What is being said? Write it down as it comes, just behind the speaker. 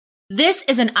This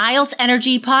is an IELTS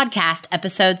Energy Podcast,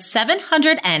 episode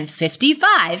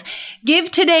 755. Give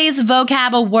today's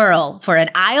vocab a whirl for an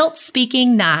IELTS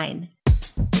Speaking 9.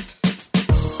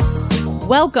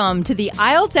 Welcome to the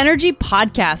IELTS Energy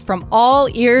Podcast from All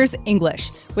Ears English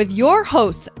with your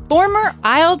hosts, former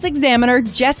IELTS examiner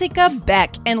Jessica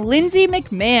Beck and Lindsay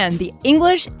McMahon, the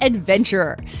English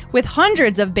adventurer. With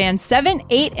hundreds of Band 7,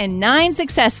 8, and 9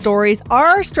 success stories,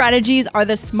 our strategies are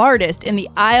the smartest in the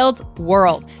IELTS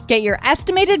world. Get your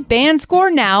estimated band score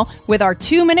now with our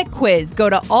 2-minute quiz. Go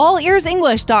to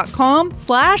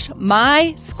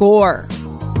allearsenglish.com/myscore.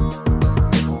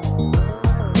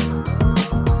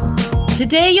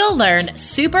 Today you'll learn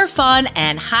super fun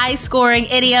and high-scoring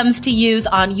idioms to use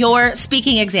on your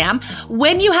speaking exam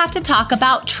when you have to talk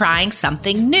about trying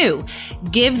something new.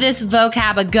 Give this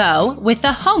vocab a go with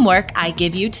the homework I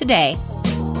give you today.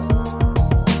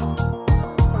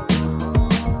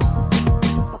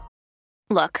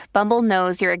 Look, Bumble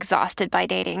knows you're exhausted by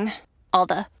dating. All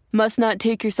the must not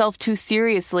take yourself too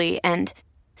seriously and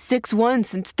 6'1"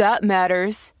 since that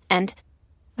matters. And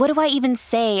what do I even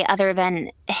say other than,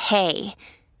 hey?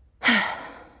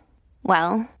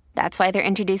 Well, that's why they're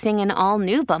introducing an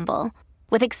all-new Bumble,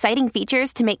 with exciting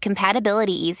features to make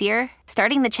compatibility easier,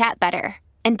 starting the chat better,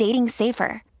 and dating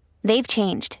safer. They've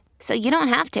changed, so you don't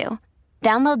have to.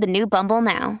 Download the new Bumble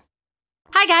now.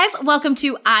 Hi guys, welcome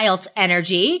to IELTS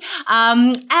Energy.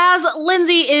 As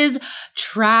Lindsay is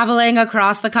traveling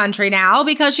across the country now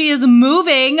because she is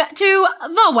moving to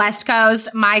the West Coast,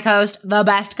 my coast, the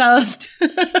best coast.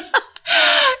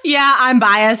 Yeah, I'm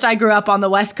biased. I grew up on the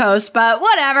West Coast, but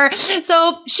whatever.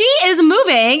 So she is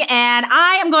moving and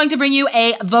I am going to bring you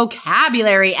a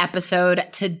vocabulary episode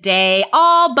today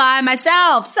all by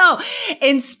myself. So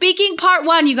in speaking part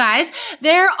 1, you guys,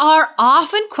 there are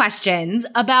often questions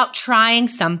about trying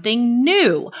something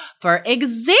new. For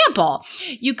example,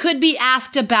 you could be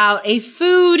asked about a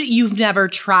food you've never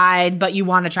tried but you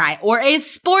want to try, or a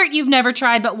sport you've never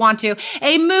tried but want to,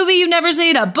 a movie you've never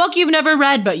seen, a book you've never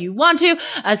read but you want to,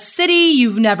 a city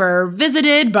you've never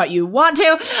visited but you want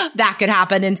to. That could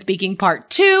happen in speaking part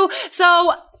 2.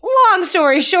 So long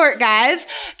story short, guys,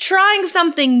 trying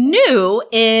something new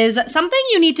is something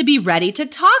you need to be ready to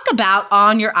talk about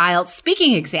on your IELTS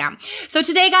speaking exam. So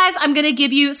today, guys, I'm going to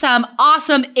give you some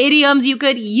awesome idioms you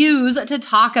could use to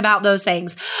talk about those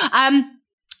things.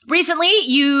 Recently,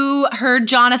 you heard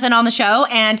Jonathan on the show,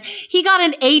 and he got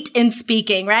an 8 in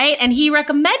speaking, right? And he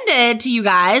recommended to you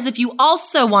guys, if you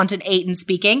also want an 8 in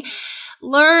speaking,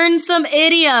 learn some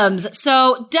idioms.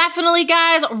 So definitely,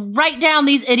 guys, write down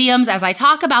these idioms as I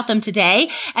talk about them today.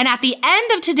 And at the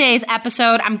end of today's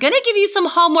episode, I'm going to give you some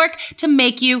homework to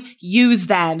make you use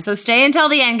them. So stay until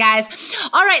the end, guys.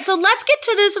 All right, so let's get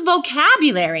to this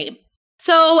vocabulary.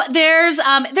 So there's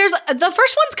the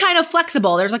first one's kind of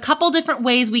flexible. There's a couple different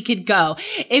ways we could go.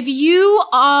 If you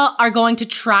are going to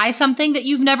try something that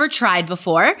you've never tried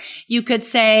before, you could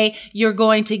say you're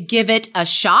going to give it a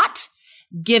shot,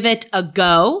 give it a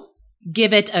go,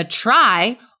 give it a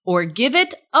try, or give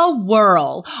it a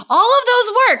whirl. All of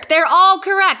those work. They're all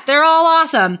correct. They're all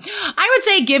awesome. I would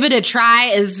say give it a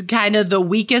try is kind of the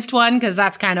weakest one because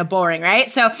that's kind of boring, right?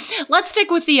 So let's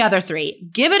stick with the other 3.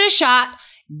 Give it a shot,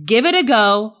 give it a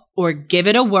go, or give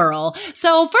it a whirl.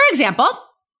 So for example,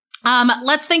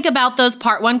 let's think about those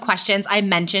part 1 questions I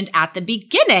mentioned at the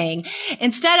beginning.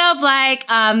 Instead of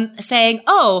saying,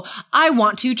 oh, I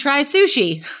want to try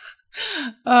sushi.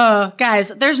 Oh, guys,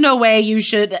 there's no way you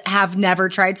should have never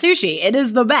tried sushi. It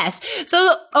is the best.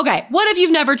 So, okay, what if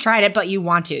you've never tried it, but you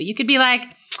want to? You could be like,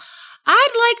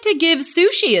 I'd like to give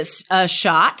sushi a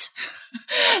shot.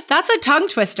 That's a tongue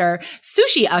twister.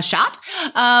 Sushi a shot.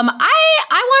 I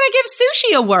want to give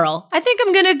sushi a whirl. I think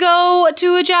I'm going to go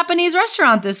to a Japanese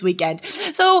restaurant this weekend.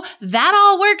 So that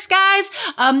all works, guys.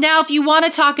 Now, if you want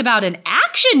to talk about an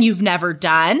action you've never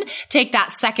done, take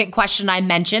that second question I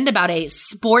mentioned about a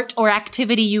sport or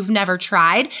activity you've never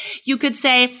tried. You could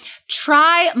say,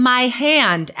 try my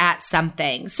hand at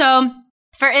something. So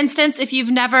for instance, if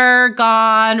you've never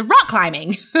gone rock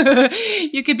climbing,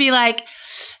 you could be like,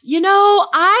 you know,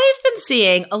 I've been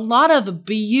seeing a lot of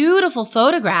beautiful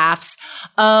photographs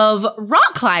of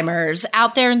rock climbers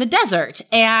out there in the desert,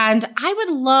 and I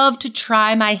would love to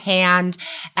try my hand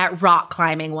at rock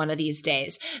climbing one of these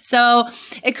days. So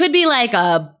it could be like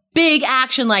a big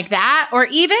action like that, or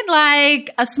even like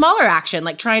a smaller action,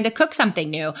 like trying to cook something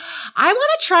new. I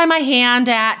want to try my hand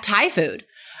at Thai food,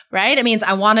 right? It means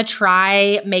I want to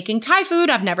try making Thai food.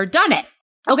 I've never done it.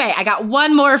 Okay, I got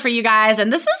one more for you guys,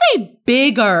 and this is a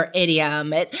bigger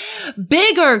idiom,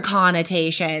 bigger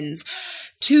connotations.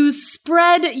 To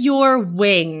spread your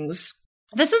wings.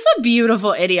 This is a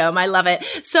beautiful idiom. I love it.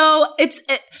 So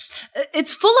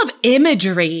it's full of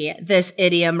imagery, this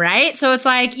idiom, right? So it's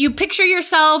like you picture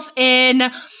yourself in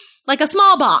like a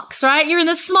small box, right? You're in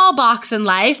this small box in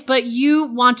life, but you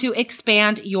want to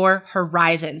expand your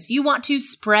horizons. You want to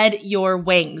spread your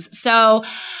wings. So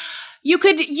you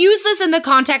could use this in the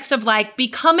context of like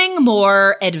becoming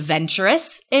more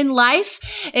adventurous in life.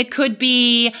 It could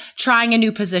be trying a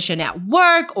new position at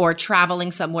work or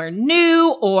traveling somewhere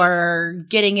new or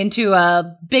getting into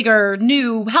a bigger,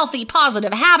 new, healthy,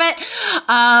 positive habit.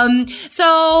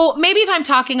 So maybe if I'm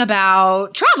talking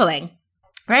about traveling,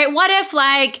 right? What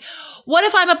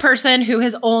if I'm a person who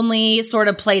has only sort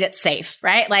of played it safe,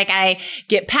 right? Like I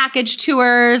get package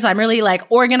tours. I'm really like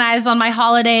organized on my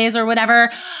holidays or whatever.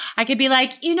 I could be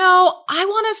like, I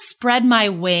want to spread my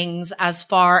wings as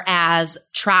far as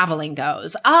traveling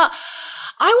goes.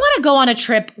 I want to go on a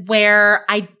trip where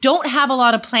I don't have a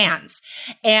lot of plans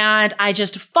and I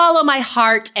just follow my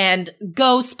heart and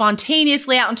go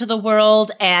spontaneously out into the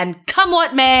world, and come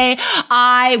what may,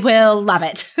 I will love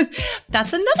it.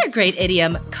 That's another great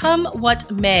idiom. Come what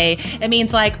may. It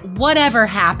means like whatever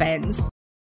happens.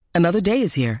 Another day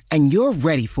is here and you're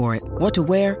ready for it. What to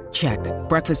wear? Check.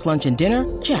 Breakfast, lunch, and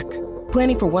dinner? Check.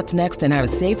 Planning for what's next and how to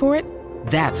save for it?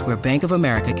 That's where Bank of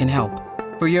America can help.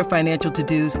 For your financial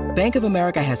to-dos, Bank of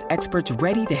America has experts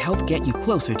ready to help get you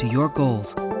closer to your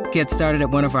goals. Get started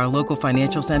at one of our local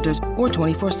financial centers or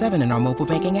 24/7 in our mobile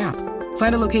banking app.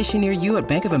 Find a location near you at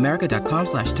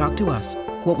bankofamerica.com/talktous.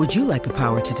 What would you like the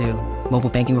power to do? Mobile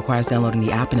banking requires downloading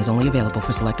the app and is only available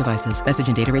for select devices. Message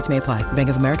and data rates may apply. Bank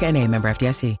of America N.A., member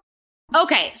FDIC.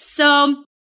 Okay, so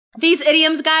these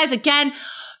idioms, guys, again,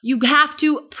 you have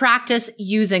to practice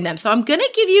using them. So I'm going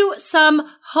to give you some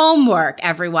homework,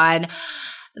 everyone.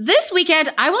 This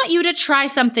weekend, I want you to try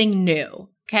something new.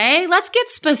 Okay, let's get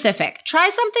specific. Try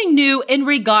something new in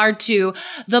regard to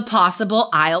the possible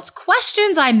IELTS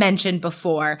questions I mentioned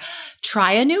before.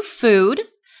 Try a new food.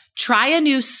 Try a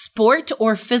new sport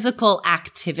or physical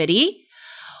activity.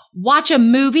 Watch a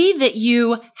movie that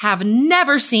you have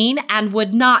never seen and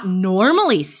would not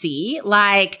normally see,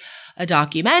 like a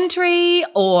documentary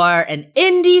or an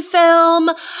indie film.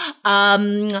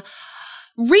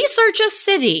 Research a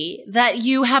city that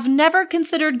you have never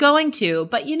considered going to,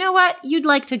 but you know what? You'd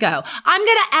like to go. I'm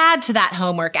going to add to that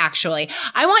homework, actually.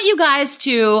 I want you guys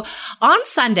to, on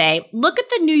Sunday, look at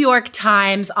the New York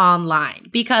Times online,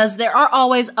 because there are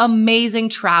always amazing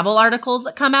travel articles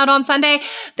that come out on Sunday.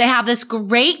 They have this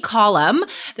great column,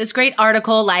 this great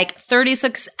article, like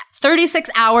 36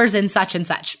 hours in such and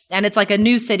such. And it's like a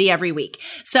new city every week.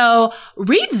 So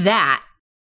read that.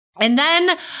 And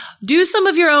then do some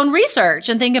of your own research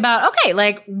and think about, okay,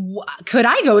 like, could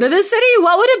I go to this city?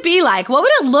 What would it be like? What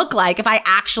would it look like if I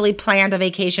actually planned a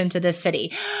vacation to this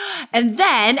city? And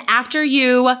then after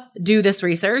you do this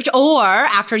research, or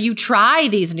after you try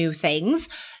these new things,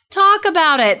 talk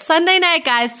about it. Sunday night,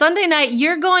 guys, Sunday night,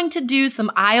 you're going to do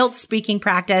some IELTS speaking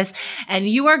practice, and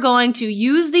you are going to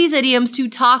use these idioms to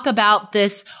talk about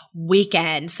this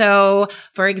weekend. So,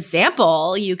 for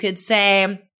example, you could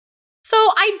say, so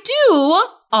I do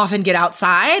often get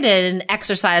outside and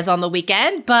exercise on the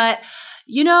weekend, but,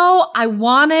 I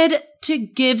wanted to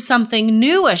give something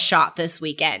new a shot this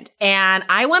weekend. And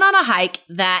I went on a hike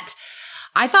that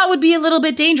I thought would be a little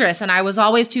bit dangerous, and I was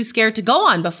always too scared to go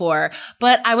on before.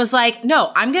 But I was like,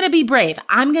 no, I'm going to be brave.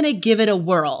 I'm going to give it a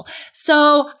whirl.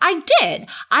 So I did.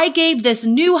 I gave this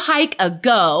new hike a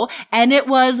go, and it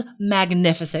was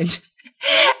magnificent.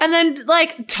 And then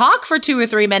talk for 2 or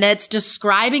 3 minutes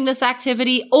describing this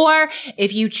activity. Or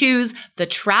if you choose the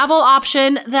travel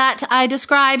option that I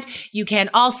described, you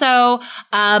can also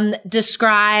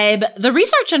describe the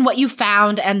research and what you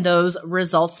found and those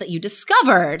results that you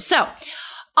discovered. So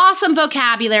awesome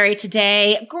vocabulary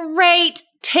today. Great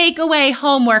takeaway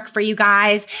homework for you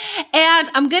guys. And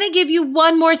I'm going to give you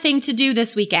one more thing to do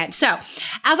this weekend. So,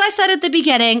 as I said at the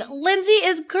beginning, Lindsay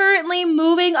is currently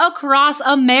moving across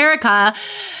America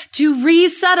to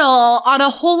resettle on a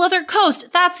whole other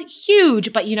coast. That's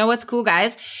huge. But you know what's cool,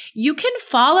 guys? You can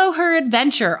follow her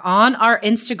adventure on our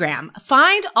Instagram.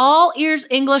 Find All Ears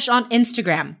English on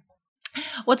Instagram.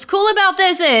 What's cool about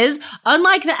this is,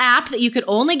 unlike the app that you could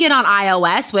only get on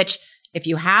iOS, which if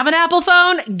you have an Apple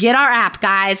phone, get our app,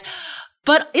 guys.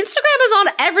 But Instagram is on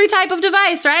every type of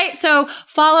device, right? So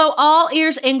follow All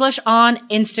Ears English on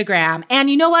Instagram. And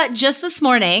you know what? Just this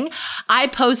morning, I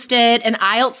posted an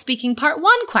IELTS Speaking Part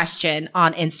 1 question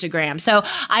on Instagram. So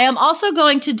I am also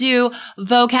going to do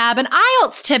vocab and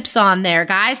IELTS tips on there,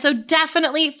 guys. So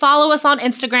definitely follow us on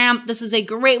Instagram. This is a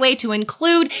great way to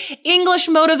include English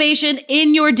motivation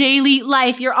in your daily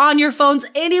life. You're on your phones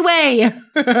anyway.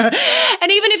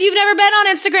 And even if you've never been on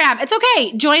Instagram, it's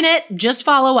okay. Join it. Just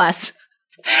follow us.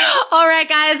 All right,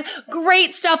 guys,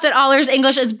 great stuff that All Ears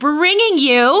English is bringing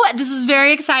you. This is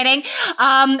very exciting.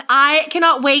 I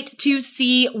cannot wait to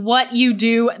see what you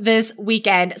do this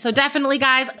weekend. So definitely,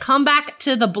 guys, come back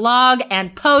to the blog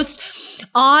and post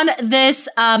on this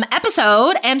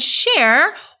episode and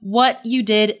share what you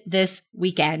did this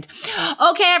weekend.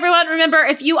 Okay, everyone, remember,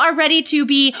 if you are ready to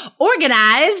be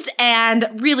organized and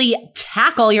really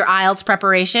tackle your IELTS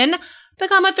preparation,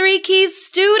 become a 3 Keys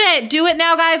student. Do it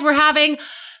now, guys. We're having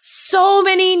so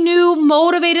many new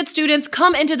motivated students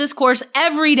come into this course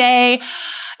every day.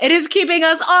 It is keeping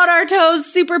us on our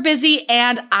toes, super busy,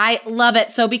 and I love it.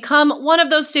 So become one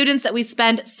of those students that we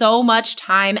spend so much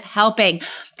time helping.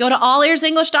 Go to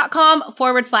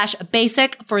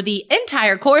allearsenglish.com/basic for the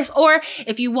entire course. Or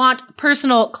if you want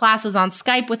personal classes on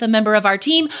Skype with a member of our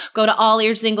team, go to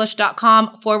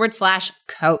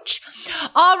allearsenglish.com/coach.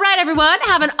 All right, everyone,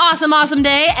 have an awesome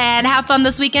day and have fun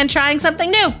this weekend trying something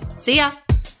new. See ya.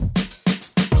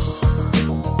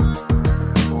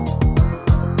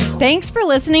 Thanks for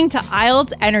listening to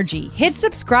IELTS Energy. Hit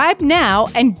subscribe now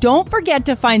and don't forget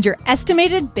to find your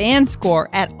estimated band score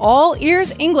at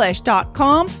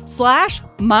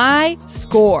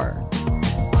allearsenglish.com/myscore.